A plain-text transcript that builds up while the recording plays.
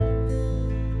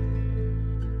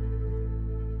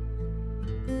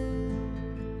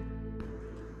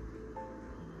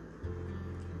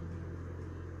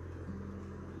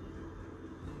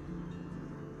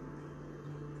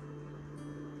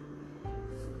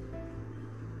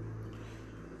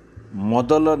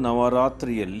ಮೊದಲ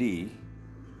ನವರಾತ್ರಿಯಲ್ಲಿ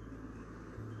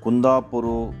ಕುಂದಾಪುರ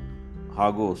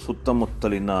ಹಾಗೂ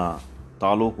ಸುತ್ತಮುತ್ತಲಿನ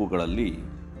ತಾಲೂಕುಗಳಲ್ಲಿ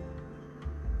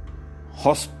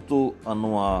ಹೊಸ್ತು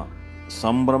ಅನ್ನುವ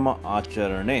ಸಂಭ್ರಮ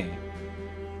ಆಚರಣೆ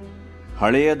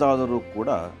ಹಳೆಯದಾದರೂ ಕೂಡ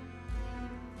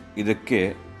ಇದಕ್ಕೆ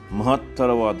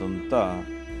ಮಹತ್ತರವಾದಂಥ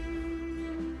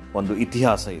ಒಂದು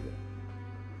ಇತಿಹಾಸ ಇದೆ.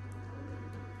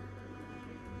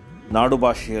 ನಾಡು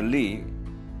ಭಾಷೆಯಲ್ಲಿ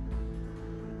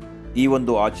ಈ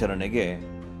ಒಂದು ಆಚರಣೆಗೆ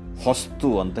ಹೊಸ್ತು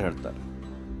ಅಂತ ಹೇಳ್ತಾರೆ.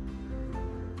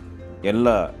 ಎಲ್ಲ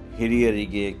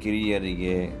ಹಿರಿಯರಿಗೆ,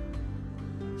 ಕಿರಿಯರಿಗೆ,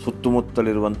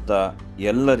 ಸುತ್ತಮುತ್ತಲಿರುವಂಥ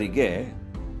ಎಲ್ಲರಿಗೆ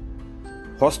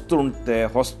ಹೊಸ್ತು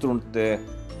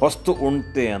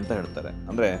ಉಣ್ತೆ ಅಂತ ಹೇಳ್ತಾರೆ.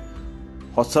 ಅಂದರೆ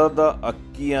ಹೊಸದ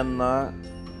ಅಕ್ಕಿಯನ್ನು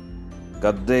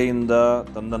ಗದ್ದೆಯಿಂದ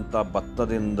ತಂದಂಥ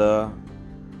ಭತ್ತದಿಂದ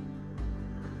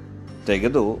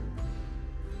ತೆಗೆದು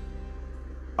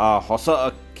ಆ ಹೊಸ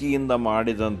ಅಕ್ಕಿಯಿಂದ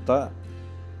ಮಾಡಿದಂಥ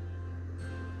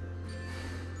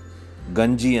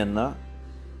ಗಂಜಿಯನ್ನು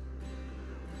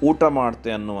ಊಟ ಮಾಡ್ತೆ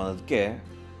ಅನ್ನುವುದಕ್ಕೆ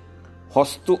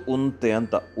ಹೊಸ್ತು ಉಂತೆ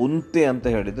ಅಂತ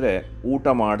ಹೇಳಿದರೆ ಊಟ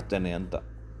ಮಾಡ್ತೇನೆ ಅಂತ.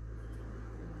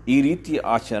 ಈ ರೀತಿ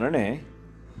ಆಚರಣೆ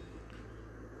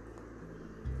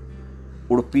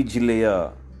ಉಡುಪಿ ಜಿಲ್ಲೆಯ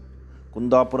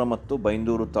ಕುಂದಾಪುರ ಮತ್ತು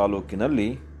ಬೈಂದೂರು ತಾಲೂಕಿನಲ್ಲಿ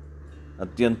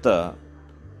ಅತ್ಯಂತ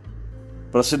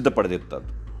ಪ್ರಸಿದ್ಧ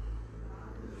ಪಡೆದಿರ್ತದ್ದು.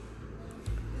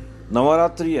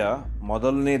 ನವರಾತ್ರಿಯ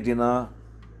ಮೊದಲನೇ ದಿನ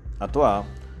ಅಥವಾ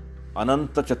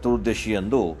ಅನಂತ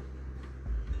ಚತುರ್ದಶಿಯಂದು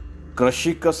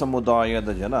ಕೃಷಿಕ ಸಮುದಾಯದ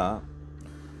ಜನ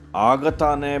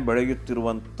ಆಗತಾನೆ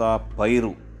ಬೆಳೆಯುತ್ತಿರುವಂಥ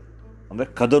ಪೈರು ಅಂದರೆ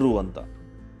ಕದರು ಅಂತ,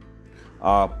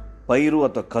 ಆ ಪೈರು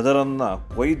ಅಥವಾ ಕದರನ್ನು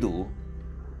ಕೊಯ್ದು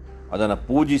ಅದನ್ನು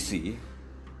ಪೂಜಿಸಿ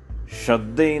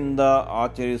ಶ್ರದ್ಧೆಯಿಂದ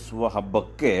ಆಚರಿಸುವ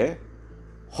ಹಬ್ಬಕ್ಕೆ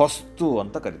ಹೊಸ್ತು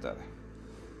ಅಂತ ಕರೀತಾರೆ.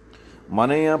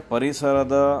 ಮನೆಯ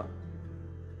ಪರಿಸರದ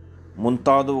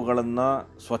ಮುಂತಾದವುಗಳನ್ನು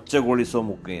ಸ್ವಚ್ಛಗೊಳಿಸೋ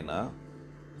ಮುಖೇನ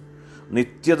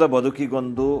ನಿತ್ಯದ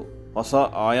ಬದುಕಿಗೊಂದು ಹೊಸ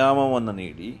ಆಯಾಮವನ್ನು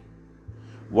ನೀಡಿ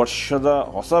ವರ್ಷದ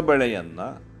ಹೊಸ ಬೆಳೆಯನ್ನು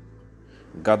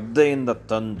ಗದ್ದೆಯಿಂದ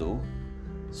ತಂದು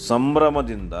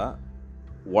ಸಂಭ್ರಮದಿಂದ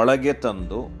ಒಳಗೆ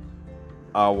ತಂದು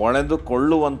ಆ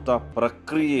ಒಳೆದುಕೊಳ್ಳುವಂಥ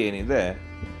ಪ್ರಕ್ರಿಯೆ ಏನಿದೆ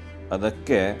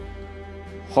ಅದಕ್ಕೆ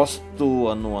ಹೊಸ್ತು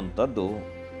ಅನ್ನುವಂಥದ್ದು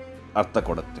ಅರ್ಥ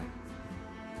ಕೊಡುತ್ತೆ.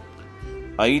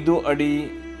 5 ಅಡಿ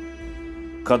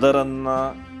ಕದರನ್ನು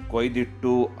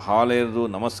ಕೊಯ್ದಿಟ್ಟು ಹಾಲೆರೆದು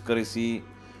ನಮಸ್ಕರಿಸಿ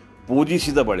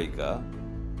ಪೂಜಿಸಿದ ಬಳಿಕ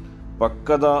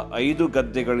ಪಕ್ಕದ 5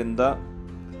 ಗದ್ದೆಗಳಿಂದ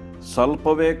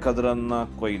ಸ್ವಲ್ಪವೇ ಕದರನ್ನು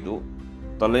ಕೊಯ್ದು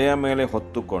ತಲೆಯ ಮೇಲೆ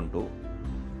ಹೊತ್ತುಕೊಂಡು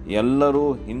ಎಲ್ಲರೂ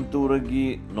ಹಿಂತಿರುಗಿ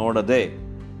ನೋಡದೆ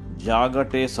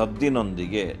ಜಾಗಟೆ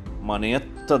ಸದ್ದಿನೊಂದಿಗೆ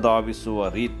ಮನೆಯತ್ತ ಧಾವಿಸುವ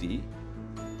ರೀತಿ,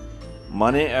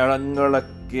 ಮನೆ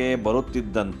ಅಂಗಳಕ್ಕೆ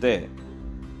ಬರುತ್ತಿದ್ದಂತೆ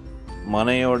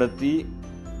ಮನೆಯೊಡತಿ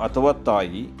ಅಥವಾ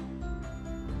ತಾಯಿ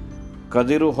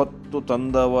ಕದಿರು ಹೊತ್ತು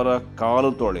ತಂದವರ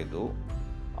ಕಾಲು ತೊಳೆದು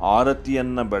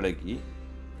ಆರತಿಯನ್ನು ಬೆಳಗಿ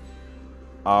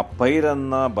ಆ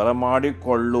ಪೈರನ್ನು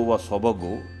ಬರಮಾಡಿಕೊಳ್ಳುವ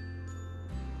ಸೊಬಗು,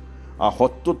 ಆ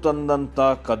ಹೊತ್ತು ತಂದಂಥ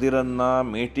ಕದಿರನ್ನು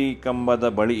ಮೇಟಿ ಕಂಬದ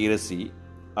ಬಳಿ ಇರಿಸಿ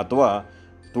ಅಥವಾ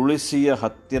ತುಳಸಿಯ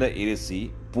ಹತ್ತಿರ ಇರಿಸಿ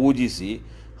ಪೂಜಿಸಿ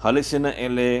ಹಲಸಿನ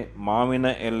ಎಲೆ, ಮಾವಿನ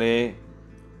ಎಲೆ,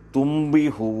 ತುಂಬಿ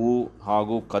ಹೂವು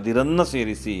ಹಾಗೂ ಕದಿರನ್ನು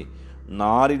ಸೇರಿಸಿ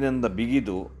ನಾರಿನಿಂದ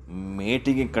ಬಿಗಿದು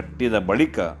ಮೇಟಿಗೆ ಕಟ್ಟಿದ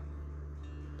ಬಳಿಕ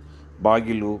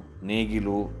ಬಾಗಿಲು,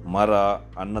 ನೇಗಿಲು, ಮರ,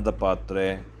 ಅನ್ನದ ಪಾತ್ರೆ,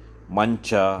 ಮಂಚ,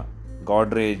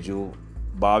 ಗಾಡ್ರೇಜು,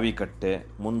 ಬಾವಿಕಟ್ಟೆ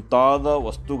ಮುಂತಾದ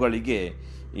ವಸ್ತುಗಳಿಗೆ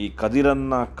ಈ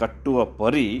ಕದಿರನ್ನು ಕಟ್ಟುವ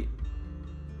ಪರಿ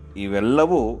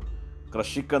ಇವೆಲ್ಲವೂ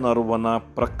ಕೃಷಿಕನೋರ್ವನ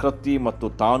ಪ್ರಕೃತಿ ಮತ್ತು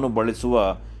ತಾನು ಬಳಸುವ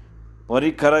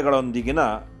ಪರಿಕರಗಳೊಂದಿಗಿನ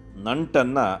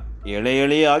ನಂಟನ್ನು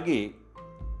ಎಳೆಯಾಗಿ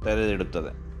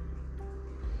ತೆರೆದಿಡುತ್ತದೆ.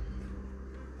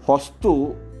 ಹೊಸ್ತು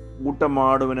ಊಟ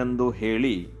ಮಾಡುವೆನೆಂದು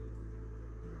ಹೇಳಿ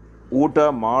ಊಟ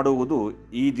ಮಾಡುವುದು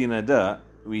ಈ ದಿನದ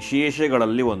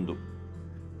ವಿಶೇಷಗಳಲ್ಲಿ ಒಂದು.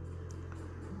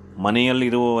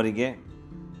 ಮನೆಯಲ್ಲಿರುವವರಿಗೆ,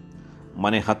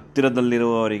 ಮನೆ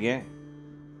ಹತ್ತಿರದಲ್ಲಿರುವವರಿಗೆ,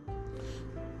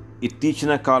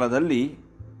 ಇತ್ತೀಚಿನ ಕಾಲದಲ್ಲಿ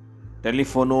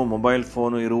ಟೆಲಿಫೋನು, ಮೊಬೈಲ್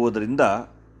ಫೋನು ಇರುವುದರಿಂದ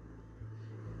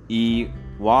ಈ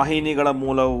ವಾಹಿನಿಗಳ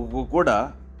ಮೂಲಕವೂ ಕೂಡ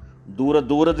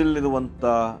ದೂರದಲ್ಲಿರುವಂಥ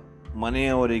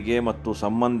ಮನೆಯವರಿಗೆ ಮತ್ತು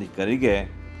ಸಂಬಂಧಿಕರಿಗೆ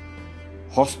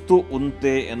ಹೊಸ್ತು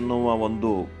ಉಂತೆ ಎನ್ನುವ ಒಂದು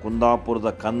ಕುಂದಾಪುರದ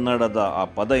ಕನ್ನಡದ ಆ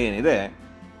ಪದ ಏನಿದೆ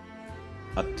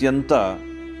ಅತ್ಯಂತ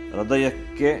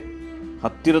ಹೃದಯಕ್ಕೆ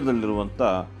ಹತ್ತಿರದಲ್ಲಿರುವಂಥ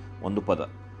ಒಂದು ಪದ.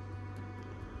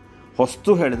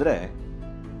 ಹೊಸ್ತು ಹೇಳಿದರೆ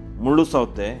ಮುಳ್ಳು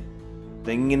ಸೌತೆ,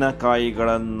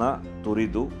 ತೆಂಗಿನಕಾಯಿಗಳನ್ನು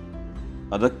ತುರಿದು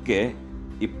ಅದಕ್ಕೆ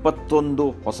 21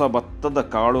 ಹೊಸ ಭತ್ತದ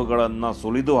ಕಾಳುಗಳನ್ನು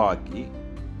ಸುಲಿದು ಹಾಕಿ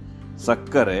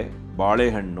ಸಕ್ಕರೆ,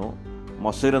 ಬಾಳೆಹಣ್ಣು,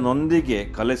 ಮೊಸರಿನೊಂದಿಗೆ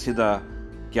ಕಲಸಿದ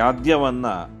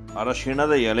ಖಾದ್ಯವನ್ನು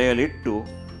ಅರಶಿಣದ ಎಲೆಯಲ್ಲಿಟ್ಟು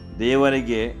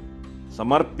ದೇವರಿಗೆ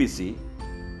ಸಮರ್ಪಿಸಿ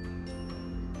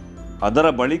ಅದರ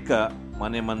ಬಳಿಕ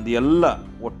ಮನೆ ಮಂದಿಯೆಲ್ಲ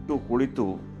ಒಟ್ಟು ಕುಳಿತು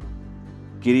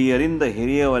ಕಿರಿಯರಿಂದ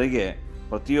ಹಿರಿಯವರೆಗೆ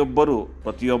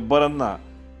ಪ್ರತಿಯೊಬ್ಬರನ್ನ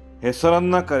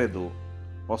ಹೆಸರನ್ನ ಕರೆದು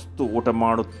ಹೊಸ್ತು ಊಟ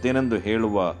ಮಾಡುತ್ತೇನೆಂದು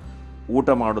ಹೇಳುವ ಊಟ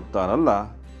ಮಾಡುತ್ತಾರಲ್ಲ,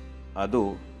 ಅದು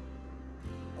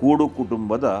ಕೂಡು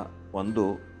ಕುಟುಂಬದ ಒಂದು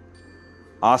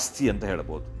ಆಸ್ತಿ ಅಂತ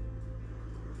ಹೇಳ್ಬೋದು.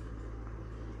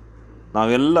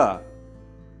 ನಾವೆಲ್ಲ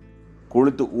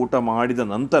ಕುಳಿತು ಊಟ ಮಾಡಿದ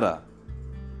ನಂತರ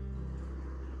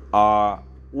ಆ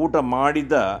ಊಟ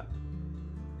ಮಾಡಿದ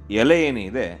ಎಲೆ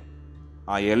ಏನಿದೆ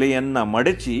ಆ ಎಲೆಯನ್ನು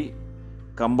ಮಡಚಿ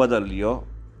ಕಂಬದಲ್ಲಿಯೋ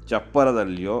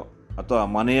ಚಪ್ಪರದಲ್ಲಿಯೋ ಅಥವಾ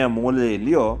ಮನೆಯ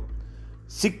ಮೂಲೆಯಲ್ಲಿಯೋ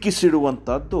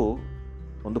ಸಿಕ್ಕಿಸಿಡುವಂಥದ್ದು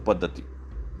ಒಂದು ಪದ್ಧತಿ.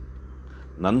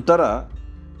 ನಂತರ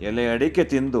ಎಲೆ ಅಡಿಕೆ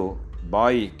ತಿಂದು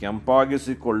ಬಾಯಿ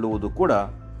ಕೆಂಪಾಗಿಸಿಕೊಳ್ಳುವುದು ಕೂಡ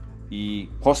ಈ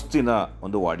ಹೊಸ್ತಿನ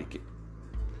ಒಂದು ವಾಡಿಕೆ.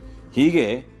 ಹೀಗೆ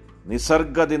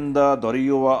ನಿಸರ್ಗದಿಂದ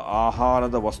ದೊರೆಯುವ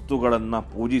ಆಹಾರದ ವಸ್ತುಗಳನ್ನು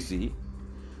ಪೂಜಿಸಿ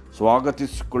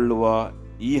ಸ್ವಾಗತಿಸಿಕೊಳ್ಳುವ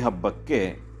ಈ ಹಬ್ಬಕ್ಕೆ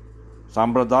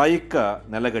ಸಾಂಪ್ರದಾಯಿಕ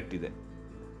ನೆಲೆಗಟ್ಟಿದೆ.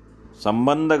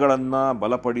 ಸಂಬಂಧಗಳನ್ನು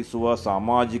ಬಲಪಡಿಸುವ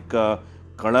ಸಾಮಾಜಿಕ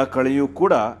ಕಳಕಳಿಯೂ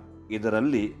ಕೂಡ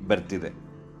ಇದರಲ್ಲಿ ಬೆರ್ತಿದೆ.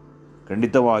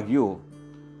 ಖಂಡಿತವಾಗಿಯೂ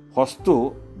ಹೊಸ್ತು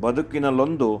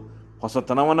ಬದುಕಿನಲ್ಲೊಂದು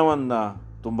ಹೊಸತನವನವನ್ನು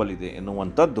ತುಂಬಲಿದೆ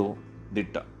ಎನ್ನುವಂಥದ್ದು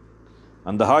ದಿಟ್ಟ.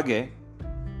 ಅಂದಹಾಗೆ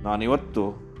ನಾನಿವತ್ತು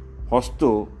ಹೊಸ್ತು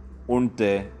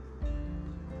ಉಣ್ತೆ,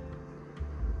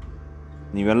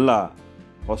 ನೀವೆಲ್ಲ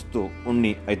ಹೊಸ್ತು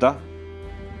ಉಣ್ಣಿ ಆಯಿತಾ?